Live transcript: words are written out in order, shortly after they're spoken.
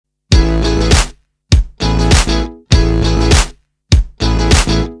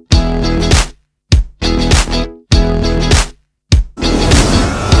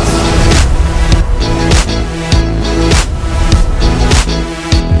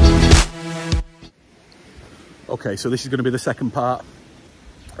Okay, so this is going to be the second part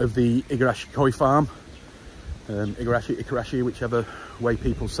of the Igarashi Koi Farm. Igarashi, whichever way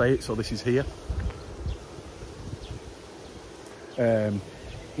people say it. So this is here.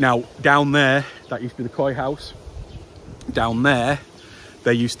 Now down there, that used to be the koi house. Down there,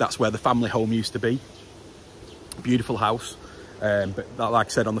 that's where the family home used to be. Beautiful house. But like I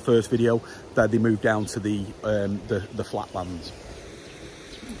said on the first video, that they moved down to the flatlands.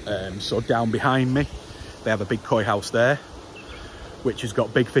 So down behind me, they have a big koi house there, which has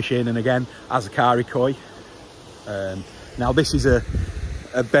got big fish in, and again, Igarashi Koi. Now this is a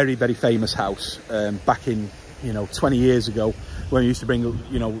very, very famous house. Back in, 20 years ago, when we used to bring,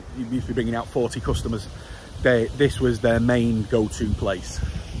 you used to be bringing out 40 customers, this was their main go-to place.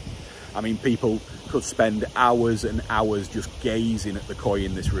 I mean, people could spend hours and hours just gazing at the koi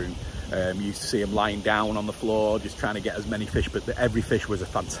in this room. You used to see them lying down on the floor, just trying to get as many fish, but every fish was a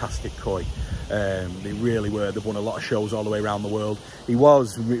fantastic koi. They really were. They've won a lot of shows all the way around the world. He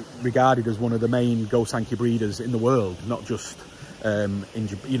was regarded as one of the main Gosanki breeders in the world, not just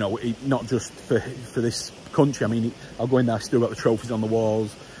not just for this country. I mean, I'll go in there, still got the trophies on the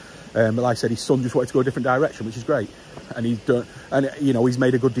walls. But like I said, his son just wanted to go a different direction, which is great. And he's done, and he's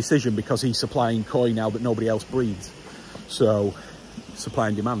made a good decision, because he's supplying koi now that nobody else breeds. So supply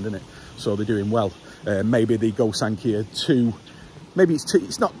and demand, isn't it? So they're doing well. Maybe the Gosanki are too. Maybe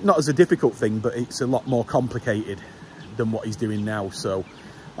it's not as a difficult thing, but it's a lot more complicated than what he's doing now. So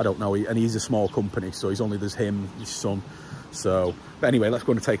I don't know. And he's a small company, so there's him, his son. So, but anyway, let's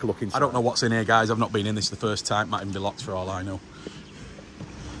go and take a look inside. I don't know what's in here, guys. I've not been in this the first time. Might even be locked for all I know.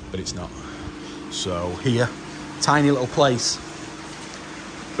 But it's not. So here, tiny little place.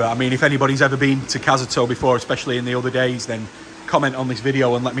 But I mean, if anybody's ever been to Kazuto before, especially in the other days, then comment on this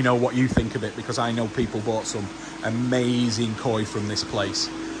video and let me know what you think of it, because I know people bought some amazing koi from this place.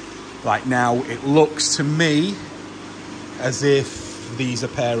 Right now, it looks to me as if these are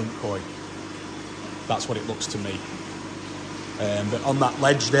parent koi. That's what it looks to me. But on that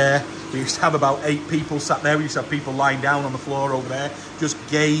ledge there, we used to have about 8 people sat there. We used to have people lying down on the floor over there, just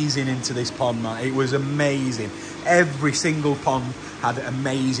gazing into this pond, man. It was amazing. Every single pond had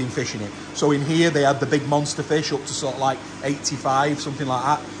amazing fish in it. So in here, they had the big monster fish up to sort of like 85, something like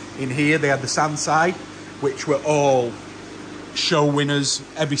that. In here, they had the sand side, which were all show winners,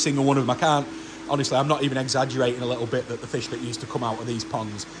 every single one of them. Honestly, I'm not even exaggerating a little bit, that the fish that used to come out of these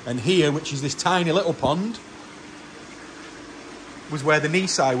ponds. And here, which is this tiny little pond, was where the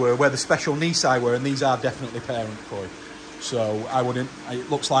Nisai were, where the special Nisai were, and these are definitely parent koi. So it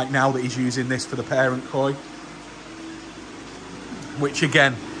looks like now that he's using this for the parent koi, which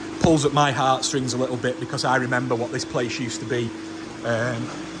again pulls at my heartstrings a little bit, because I remember what this place used to be.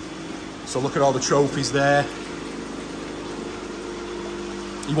 So look at all the trophies there.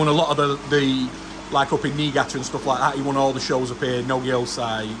 He won a lot of the like up in Niigata and stuff like that. He won all the shows up here,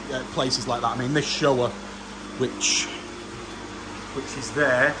 Nogyosai, places like that. I mean, this shower, which is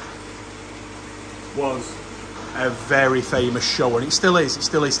there, was a very famous show, and it still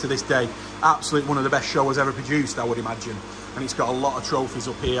is to this day. Absolutely one of the best showers ever produced, I would imagine. And it's got a lot of trophies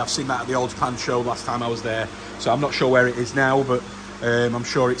up here. I've seen that at the Old Japan show last time I was there, so I'm not sure where it is now, but I'm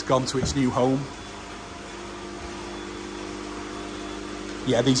sure it's gone to its new home.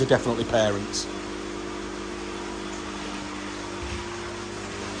 Yeah, these are definitely parents.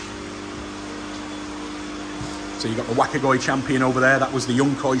 So you've got the Wakagoi champion over there. That was the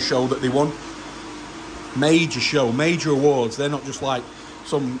young koi show that they won. Major show, major awards. They're not just like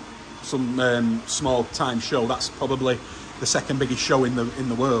some small time show. That's probably the second biggest show in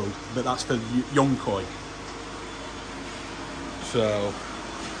the world, but that's for young koi. So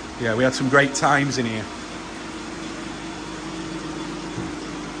yeah, we had some great times in here.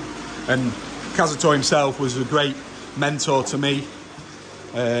 And Kazuto himself was a great mentor to me.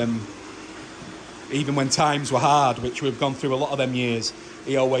 Even when times were hard, which we've gone through a lot of them years,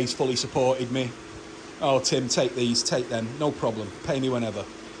 he always fully supported me. Oh, Tim, take these, take them, no problem, pay me whenever.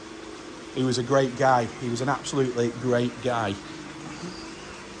 He was a great guy. He was an absolutely great guy.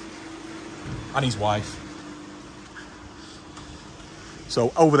 And his wife.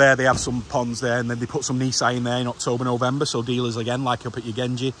 So over there, they have some ponds there, and then they put some Nisai in there in October, November. So dealers, again, like up at your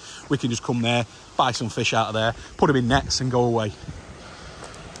Genji, we can just come there, buy some fish out of there, put them in nets and go away.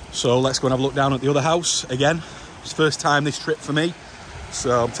 So let's go and have a look down at the other house again. It's the first time this trip for me,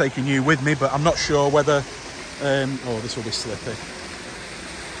 so I'm taking you with me, but I'm not sure whether... oh, this will be slippy.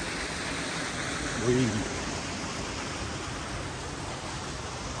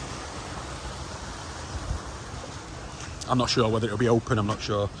 I'm not sure whether it'll be open, I'm not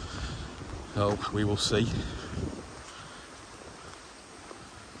sure. So we will see.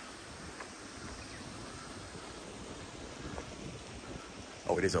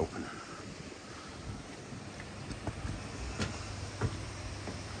 Oh, it is open.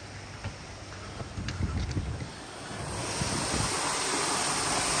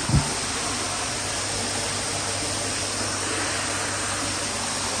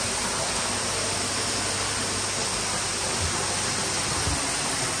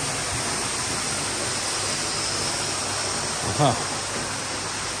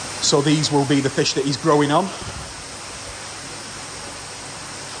 So these will be the fish that he's growing on.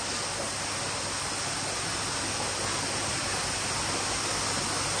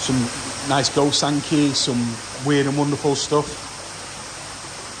 Some nice gosanki, some weird and wonderful stuff.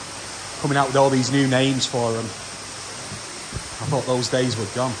 Coming out with all these new names for them. I thought those days were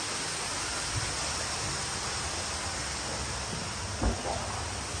gone.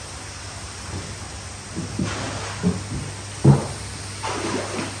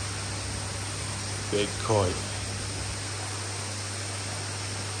 Big koi.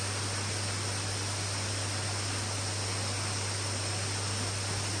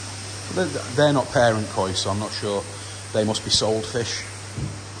 They're not parent koi, so I'm not sure. They must be sold fish.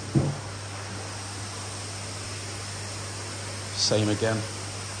 Same again.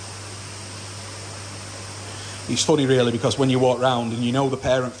 It's funny really, because when you walk around and you know the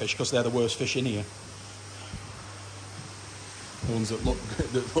parent fish, because they're the worst fish in here. The ones that look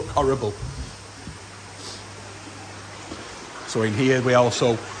horrible. So in here he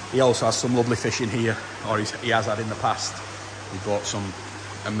also has some lovely fish in here, or he has had in the past. We bought some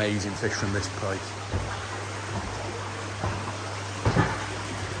amazing fish from this place.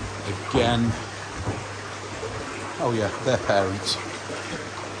 Again, oh yeah, they're parents.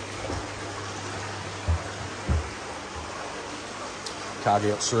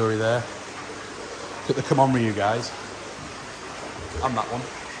 Kageotsuri there. Look at the come on Ryu guys. And that one.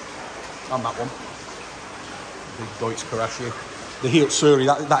 And that one. Big Deutsch Karashi. The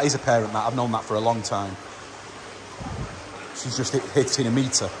Hiotsuri, that is a parent, that. I've known that for a long time. She's just hitting a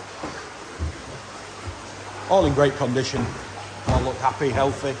metre. All in great condition. All look happy,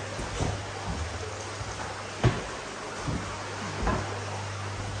 healthy.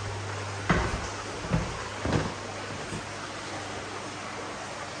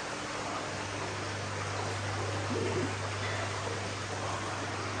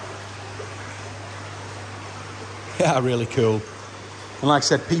 Yeah, really cool. And like I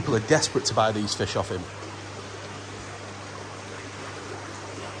said, people are desperate to buy these fish off him.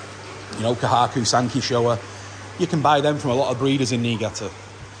 You know, Kahaku, Sanki Showa, you can buy them from a lot of breeders in Niigata.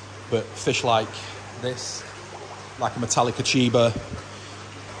 But fish like this, like a Metallica Chiba,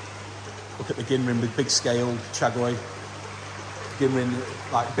 look at the Ginrin with big scaled Chagoi, Ginrin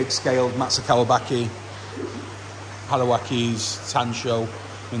like big scaled Matsukawabaki, Harawakis, Tansho.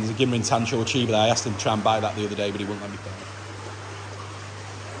 I mean, there's a Ginrin Tansho Chiba there. I asked him to try and buy that the other day, but he wouldn't let me buy it.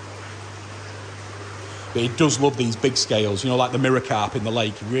 But he does love these big scales, you know, like the mirror carp in the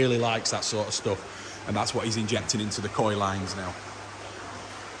lake. He really likes that sort of stuff. And that's what he's injecting into the koi lines now.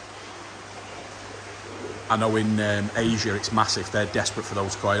 I know in Asia it's massive. They're desperate for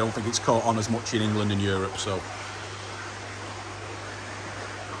those koi. I don't think it's caught on as much in England and Europe, so.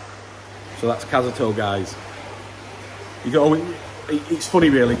 So that's Kazuto, guys. You go, it's funny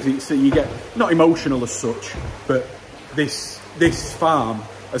really, because you get, not emotional as such, but this farm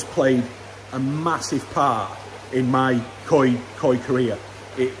has played a massive part in my koi career.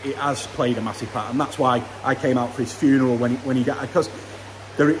 It has played a massive part, and that's why I came out for his funeral when he died, because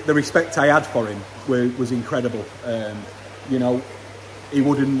the respect I had for him was incredible. You know, he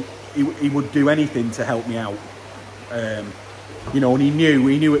would do anything to help me out. You know, and he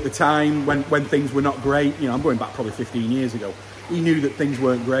knew at the time when things were not great. You know, I'm going back probably 15 years ago. He knew that things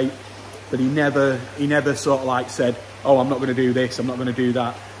weren't great, but he never sort of like said, "Oh, I'm not going to do this, I'm not going to do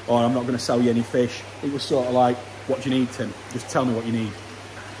that, or I'm not going to sell you any fish." It was sort of like, "What do you need, Tim? Just tell me what you need."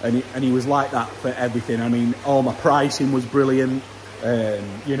 And he was like that for everything. I mean, all my pricing was brilliant.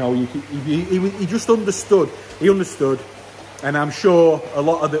 You know, he just understood. He understood, and I'm sure a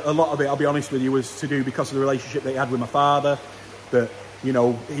lot of it, I'll be honest with you, was to do because of the relationship that he had with my father. That, you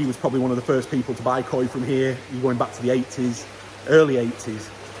know, he was probably one of the first people to buy koi from here. You're going back to the 80s, early 80s.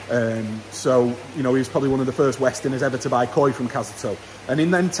 So, you know, he was probably one of the first Westerners ever to buy koi from Kazuto. And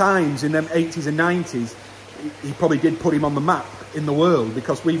in them times, in them 80s and 90s, he probably did put him on the map in the world,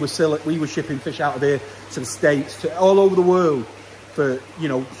 because we were shipping fish out of here to the States, to all over the world for, you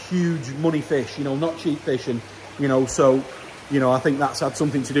know, huge money fish, you know, not cheap fish. And, you know, so, you know, I think that's had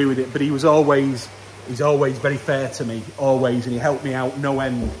something to do with it. But he's always very fair to me, always, and he helped me out no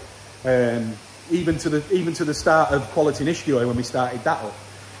end. Even to the start of Quality Nishikigoi, when we started that up.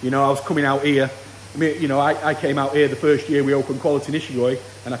 You know, I was coming out here I mean, you know, I came out here the first year we opened Quality Nishikigoi,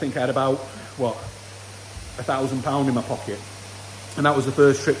 and I think I had about, what, £1,000 in my pocket. And that was the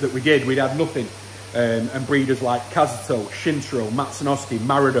first trip that we did. We'd had nothing. And breeders like Kazuto, Shintaro, Matsunosuke,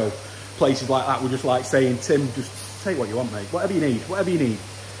 Marido, places like that were just like saying, Tim, just say what you want, mate. Whatever you need,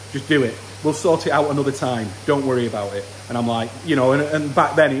 just do it. We'll sort it out another time. Don't worry about it. And I'm like, you know, and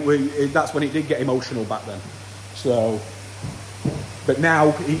back then, that's when it did get emotional back then. So, but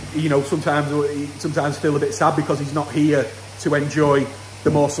now, you know, sometimes feel a bit sad because he's not here to enjoy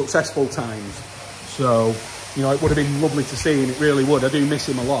the more successful times. So, you know, it would have been lovely to see, and it really would. I do miss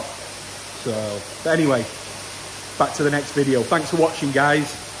him a lot. So, but anyway, back to the next video. Thanks for watching,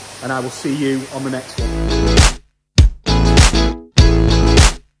 guys, and I will see you on the next one.